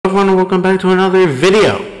everyone and welcome back to another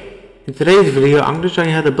video. In today's video, I'm going to show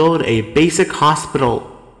you how to build a basic hospital.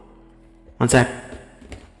 One sec.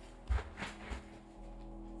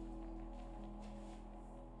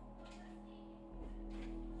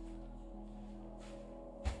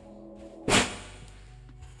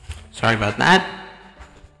 Sorry about that.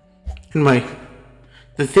 Anyway,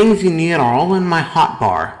 the things you need are all in my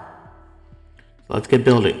hotbar. So let's get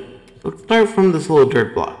building. Let's start from this little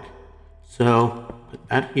dirt block. So put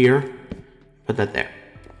that here, put that there.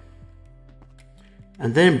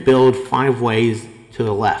 And then build 5 ways to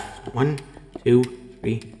the left. 1, 2,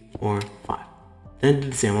 3, 4, 5. Then do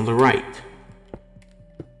the same on the right.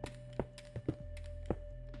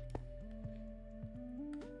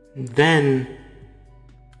 And then,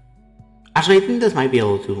 actually I think this might be a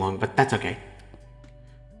little too long, but that's okay.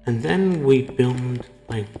 And then we build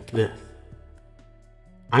like this.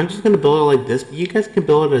 I'm just gonna build it like this, but you guys can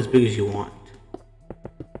build it as big as you want.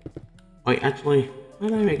 Wait, actually, why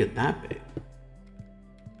did I make it that big?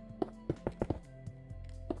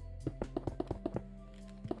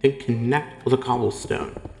 Then connect with a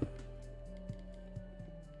cobblestone.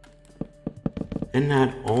 Then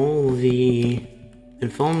add all the...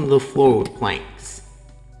 and fill in the floor with planks.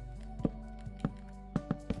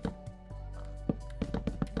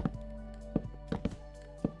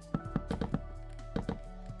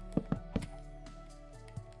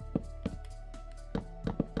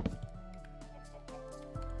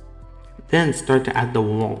 Then start to add the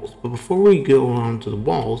walls. But before we go on to the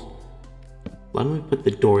walls, let me put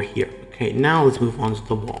the door here. Okay, now let's move on to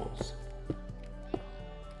the walls.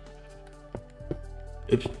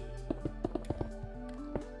 Oops.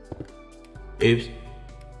 Oops.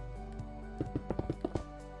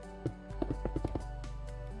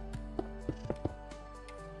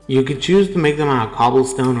 You can choose to make them out of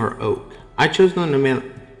cobblestone or oak. I chose them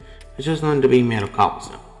to be made of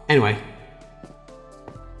cobblestone. Anyway.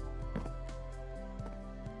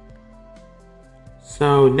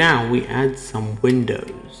 So now we add some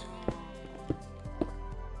windows.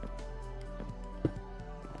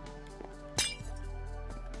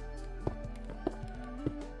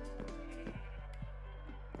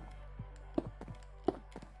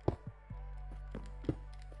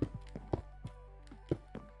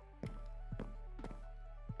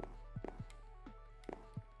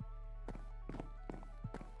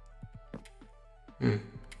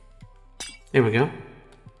 There we go.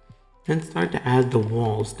 Then start to add the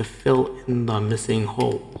walls to fill in the missing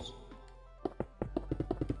holes.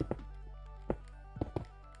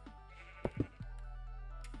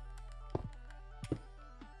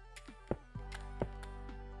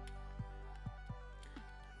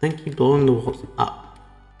 Then keep blowing the walls up.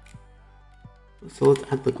 So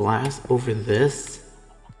let's add the glass over this.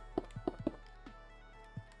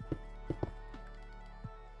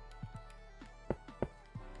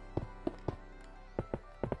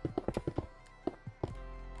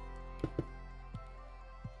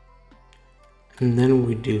 And then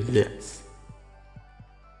we do this.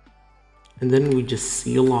 And then we just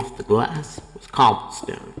seal off the glass with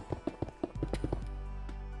cobblestone.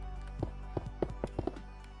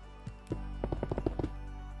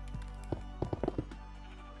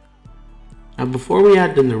 Now before we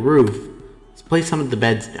add in the roof, let's place some of the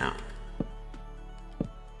beds down.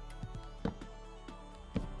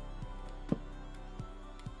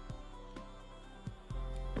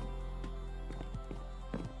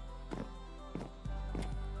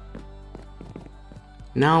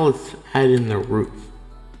 Now let's add in the roof.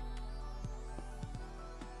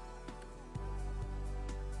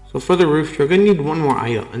 So for the roof, you're going to need one more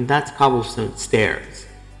item, and that's cobblestone stairs.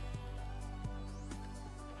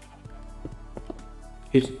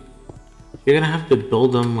 You're going to have to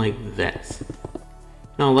build them like this.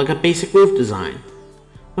 No, like a basic roof design.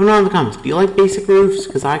 Let me know in the comments, do you like basic roofs?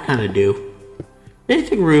 Because I kind of do.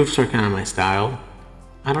 Basic roofs are kind of my style.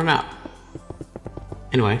 I don't know.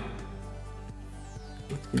 Anyway.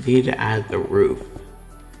 You need to add the roof.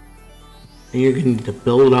 And you're going to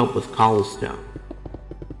build up with cobblestone.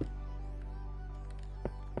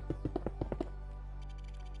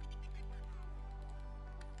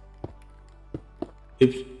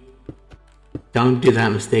 Oops. Don't do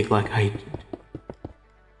that mistake like I did.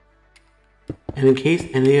 And in case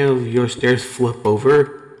any of your stairs flip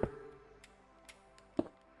over,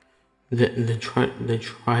 then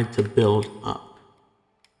try to build up.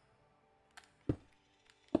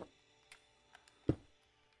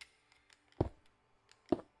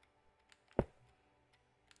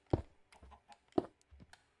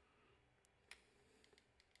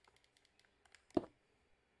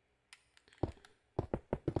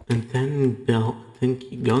 and then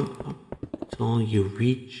keep going up till you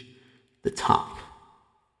reach the top.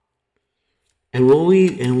 And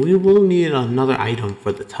we will need another item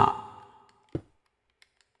for the top.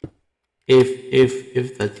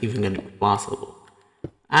 If that's even gonna be possible.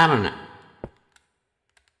 I don't know.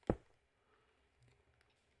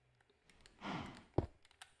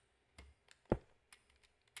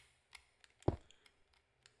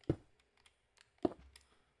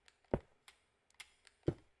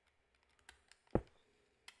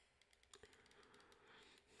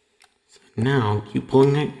 So now keep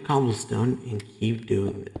pulling that cobblestone and keep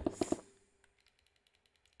doing this.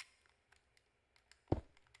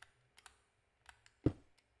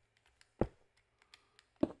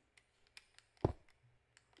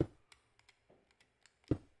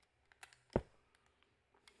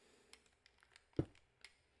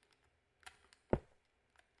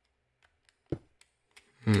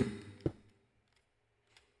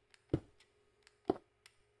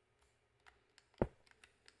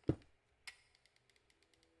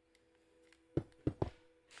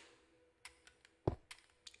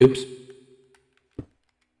 Oops.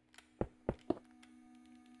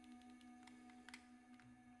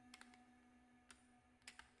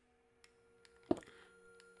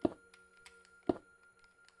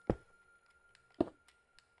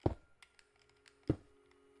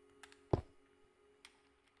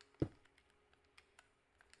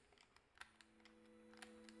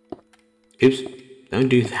 Oops, don't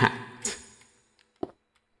do that.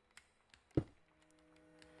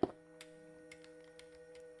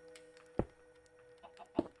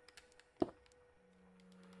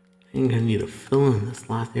 I think I need to fill in this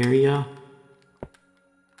last area.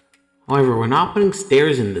 However, we're not putting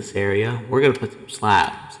stairs in this area. We're going to put some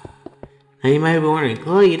slabs. Now you might be wondering,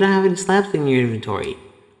 Chloe, you don't have any slabs in your inventory.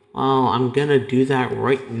 Well, I'm going to do that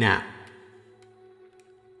right now.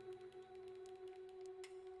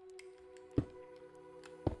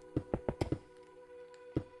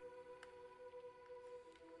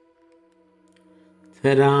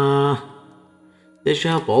 Ta-da! This should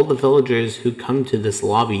help all the villagers who come to this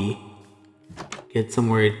lobby get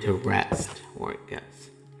somewhere to rest, or I guess.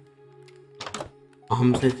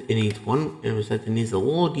 It needs one. It needs a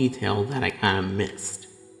little detail that I kind of missed.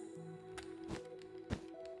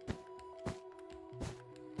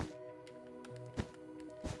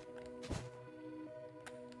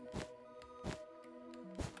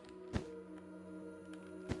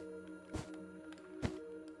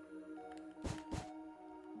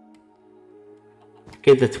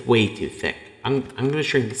 Okay, that's way too thick. I'm gonna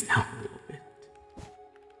shrink this down a little bit.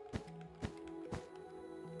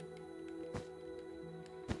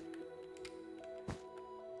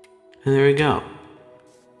 And there we go.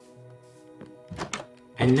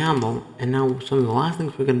 And now some of the last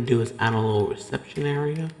things we're gonna do is add a little reception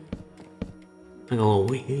area. Like a little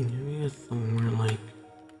waiting area somewhere like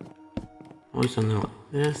or something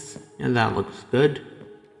like this. And that looks good.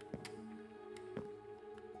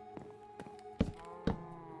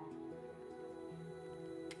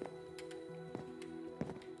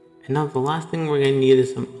 And now the last thing we're gonna need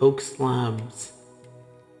is some oak slabs.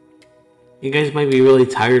 You guys might be really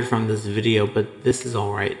tired from this video, but this is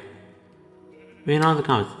alright. Let me know in the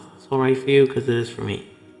comments, is this alright for you? Because it is for me.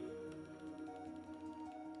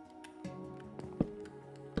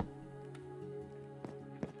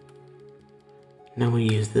 Now we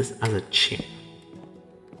use this as a chair.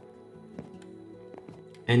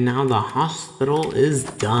 And now the hospital is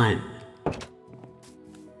done.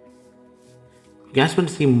 If you guys want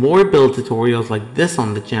to see more build tutorials like this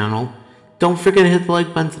on the channel, don't forget to hit the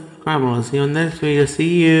like button, subscribe, and I'll see you in the next video.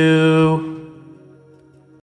 See you!